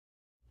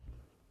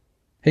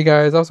Hey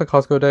guys, that was a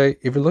Costco day.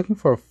 If you're looking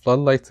for a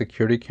floodlight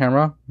security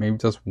camera, maybe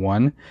just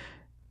one,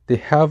 they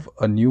have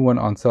a new one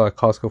on sale at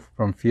Costco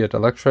from FEIT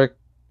Electric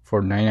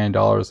for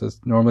 $99. It's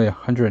normally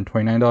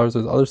 $129.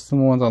 There's other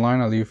similar ones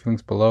online. I'll leave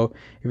links below.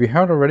 If you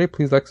haven't already,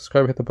 please like,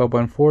 subscribe, hit the bell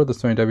button for the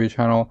SterlingW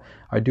channel.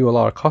 I do a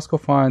lot of Costco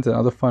finds and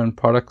other fun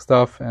product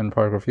stuff and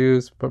product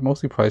reviews, but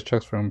mostly price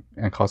checks and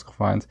Costco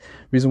finds.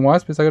 Reason why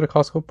is because I go to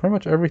Costco pretty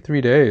much every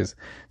 3 days.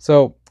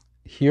 So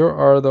here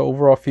are the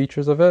overall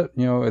features of it.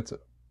 It's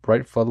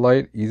bright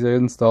floodlight, easy to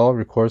install,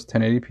 records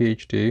 1080p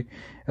HD,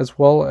 as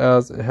well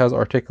as it has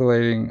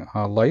articulating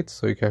lights,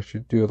 so you can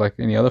actually do it like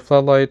any other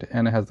floodlight,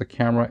 and it has the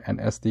camera and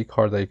SD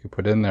card that you can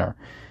put in there.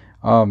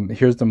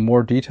 Here's the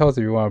more details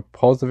if you want to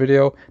pause the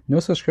video. No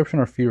subscription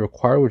or fee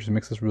required, which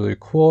makes this really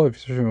cool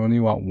if you only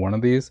want one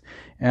of these.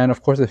 And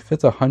of course, it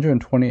fits a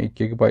 128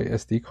 gigabyte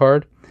SD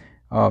card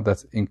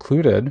that's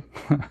included.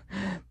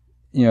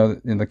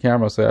 In the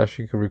camera, so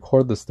actually you can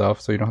record the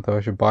stuff, so you don't have to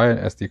actually buy an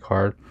SD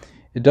card.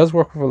 It does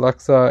work with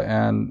Alexa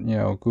and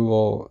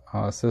Google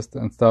Assist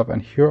and stuff.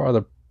 And here are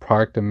the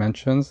product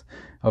dimensions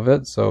of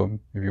it. So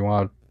if you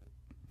want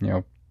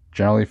to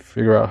generally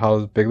figure out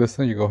how big this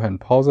is, you go ahead and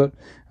pause it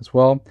as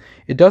well.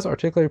 It does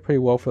articulate pretty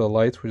well for the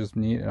lights, which is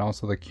neat, and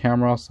also the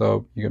camera.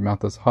 So you can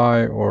mount this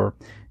high or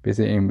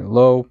basically aim it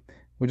low,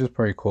 which is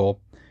pretty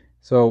cool.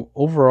 So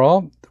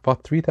overall,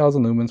 about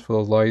 3,000 lumens for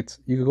those lights.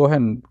 You can go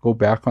ahead and go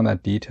back on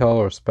that detail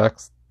or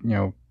specs,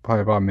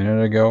 probably about a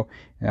minute ago.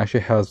 It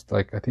actually has,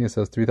 I think it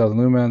says 3,000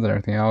 lumens and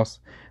everything else.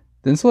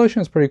 The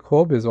installation is pretty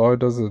cool because all it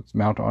does is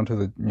mount onto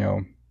the,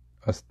 one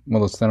of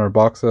those center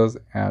boxes,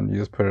 and you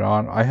just put it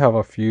on. I have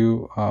a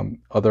few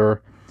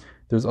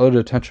there's other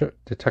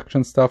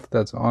detection stuff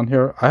that's on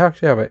here. I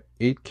actually have an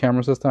 8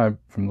 camera system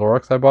from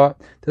Lorex I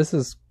bought. This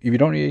is, if you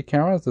don't need 8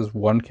 cameras, this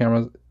one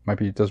camera might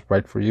be just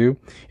right for you.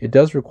 It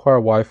does require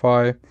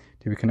Wi-Fi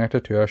to be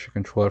connected to actually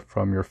control it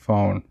from your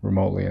phone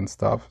remotely and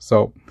stuff.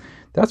 So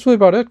that's really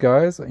about it,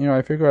 guys.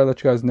 I figure I'd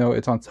let you guys know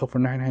it's on sale for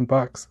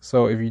 $99.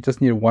 So if you just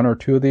need 1 or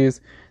 2 of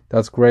these,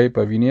 that's great.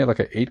 But if you need like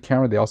an 8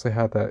 camera, they also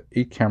have that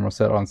 8 camera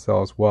set on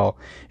sale as well.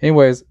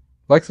 Anyways,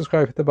 like,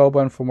 subscribe, hit the bell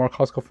button for more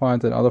Costco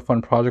finds and other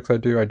fun projects I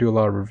do. I do a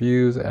lot of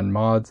reviews and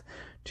mods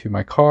to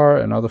my car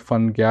and other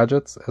fun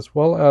gadgets, as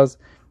well as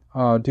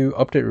do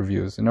update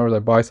reviews. In other words, I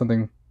buy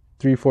something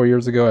 3-4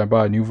 years ago, I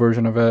buy a new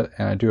version of it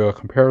and I do a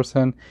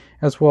comparison,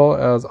 as well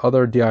as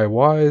other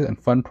DIYs and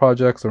fun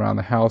projects around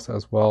the house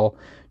as well,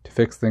 to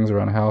fix things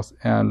around the house.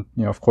 And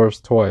of course,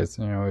 toys.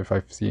 If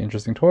I see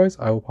interesting toys,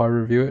 I will probably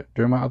review it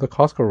during my other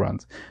Costco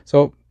runs.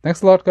 So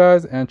thanks a lot,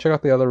 guys, and check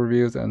out the other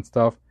reviews and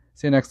stuff.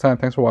 See you next time.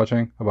 Thanks for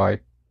watching. Bye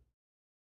bye.